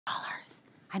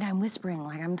And I'm whispering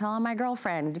like I'm telling my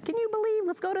girlfriend, can you believe,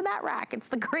 let's go to that rack. It's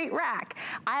the great rack.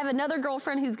 I have another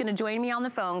girlfriend who's gonna join me on the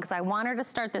phone because I want her to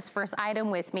start this first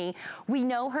item with me. We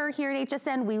know her here at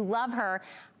HSN, we love her.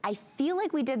 I feel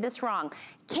like we did this wrong.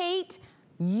 Kate,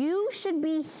 you should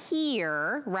be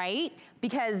here, right?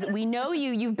 Because we know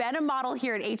you've been a model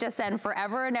here at HSN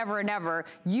forever and ever and ever.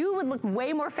 You would look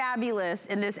way more fabulous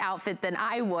in this outfit than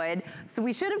I would. So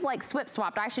we should have like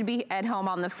swap-swapped. I should be at home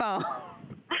on the phone.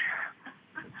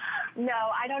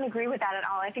 No, I don't agree with that at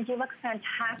all. I think you look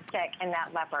fantastic in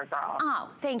that leopard, girl. Oh,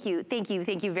 thank you, thank you,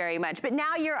 thank you very much. But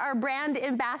now you're our brand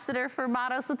ambassador for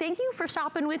Motto, so thank you for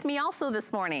shopping with me also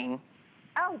this morning.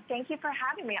 Oh, thank you for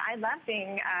having me. I love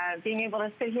being able to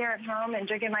sit here at home and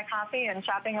drinking my coffee and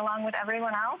shopping along with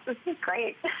everyone else. This is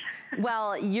great.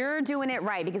 Well, you're doing it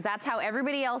right because that's how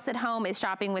everybody else at home is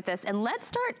shopping with us. And let's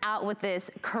start out with this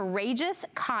courageous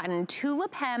cotton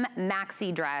TulipHem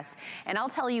Maxi dress. And I'll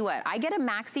tell you what, I get a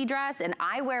maxi dress and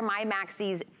I wear my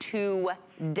maxis to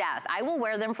death. I will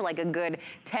wear them for like a good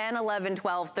 10, 11,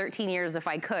 12, 13 years if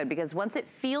I could, because once it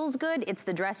feels good, it's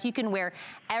the dress you can wear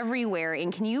everywhere.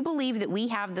 And can you believe that we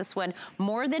have this one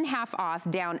more than half off,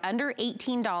 down under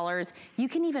 $18. You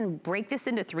can even break this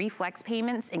into 3 flex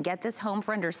payments and get this home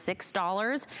for under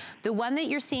 $6. The one that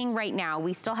you're seeing right now,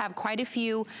 we still have quite a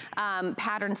few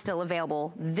patterns still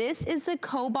available. This is the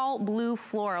cobalt blue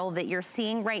floral that you're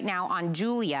seeing right now on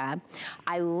Julia.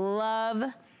 I love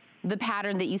the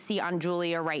pattern that you see on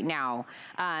Julia right now.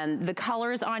 The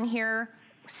colors on here,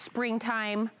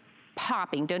 springtime,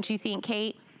 popping. Don't you think,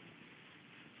 Kate?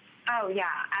 Oh yeah,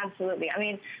 absolutely. I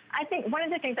mean, I think one of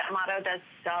the things that Motto does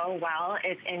so well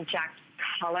is inject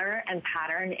color and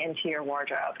pattern into your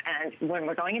wardrobe. And when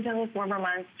we're going into those warmer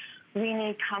months, we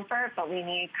need comfort, but we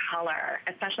need color,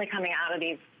 especially coming out of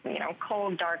these, you know,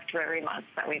 cold, dark, dreary months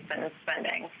that we've been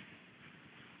spending.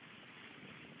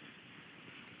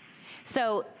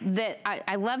 So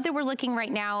I love that we're looking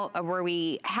right now where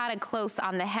we had a close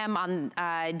on the hem on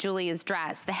Julia's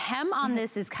dress. The hem on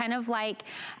this is kind of like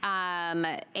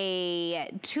a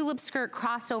tulip skirt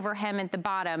crossover hem at the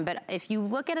bottom. But if you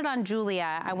look at it on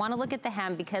Julia, I want to look at the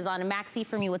hem because on a maxi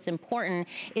for me, what's important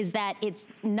is that it's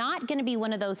not going to be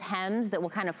one of those hems that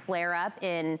will kind of flare up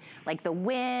in like the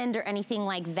wind or anything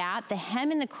like that. The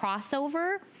hem in the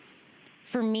crossover,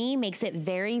 for me, makes it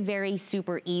very, very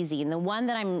super easy. And the one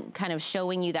that I'm kind of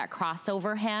showing you, that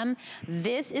crossover hem,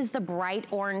 this is the bright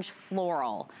orange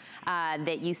floral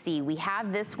that you see. We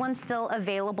have this one still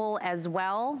available as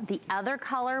well. The other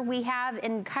color we have,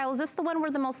 and Kyle, is this the one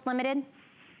we're the most limited?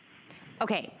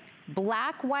 Okay.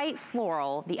 Black, white,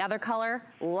 floral. The other color,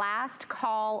 last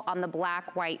call on the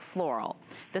black, white, floral.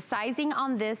 The sizing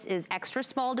on this is extra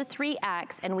small to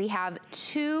 3X, and we have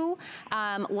 2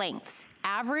 lengths,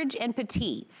 average and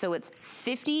petite. So it's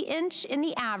 50-inch in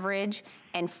the average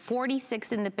and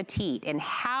 46 in the petite. And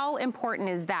how important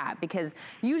is that? Because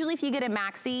usually if you get a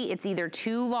maxi, it's either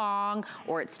too long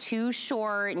or it's too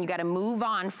short, and you gotta move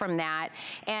on from that.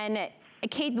 And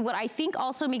Kate, what I think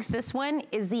also makes this one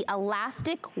is the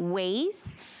elastic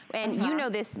waist. And you know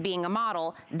this being a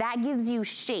model, that gives you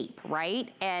shape, right?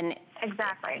 And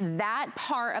exactly. That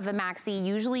part of a maxi,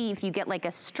 usually if you get like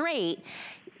a straight,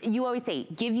 you always say,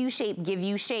 give you shape, give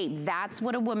you shape. That's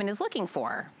what a woman is looking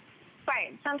for.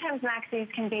 Right. Sometimes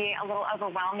maxis can be a little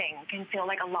overwhelming, can feel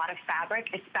like a lot of fabric,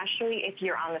 especially if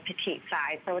you're on the petite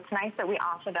side. So it's nice that we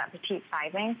offer that petite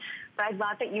sizing. But I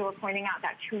love that you were pointing out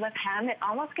that tulip hem. It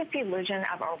almost gives the illusion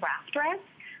of a wrap dress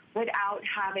without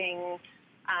having,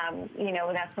 you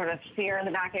know, that sort of fear in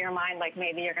the back of your mind, like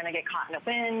maybe you're going to get caught in the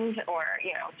wind or,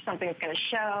 you know, something's going to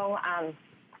show.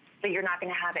 But you're not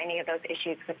going to have any of those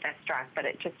issues with this dress. But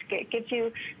it just gives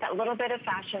you that little bit of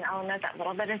fashion element, that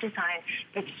little bit of design,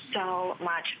 but so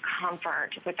much comfort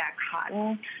with that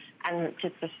cotton and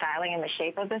just the styling and the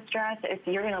shape of this dress.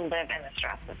 You're going to live in this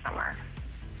dress this summer.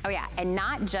 Oh yeah, and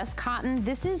not just cotton.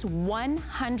 This is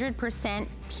 100%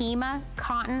 Pima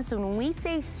cotton. So when we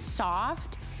say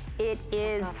soft, it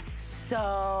is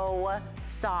so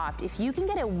soft. If you can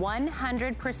get a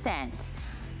 100%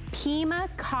 Pima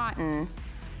cotton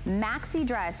maxi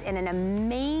dress in an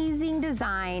amazing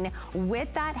design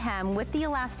with that hem, with the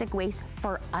elastic waist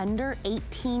for under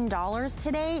 $18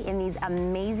 today in these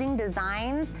amazing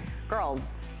designs,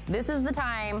 girls, this is the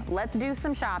time. Let's do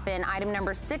some shopping. Item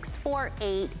number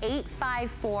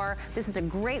 648854. This is a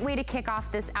great way to kick off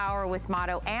this hour with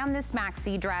Motto and this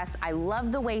maxi dress. I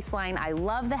love the waistline. I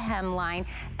love the hemline.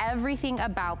 Everything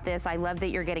about this. I love that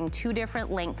you're getting 2 different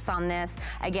lengths on this.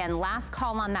 Again, last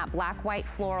call on that black, white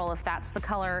floral. If that's the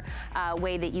color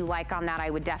way that you like on that, I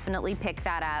would definitely pick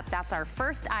that up. That's our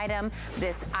first item.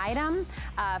 This item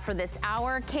for this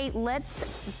hour. Kate, let's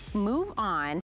move on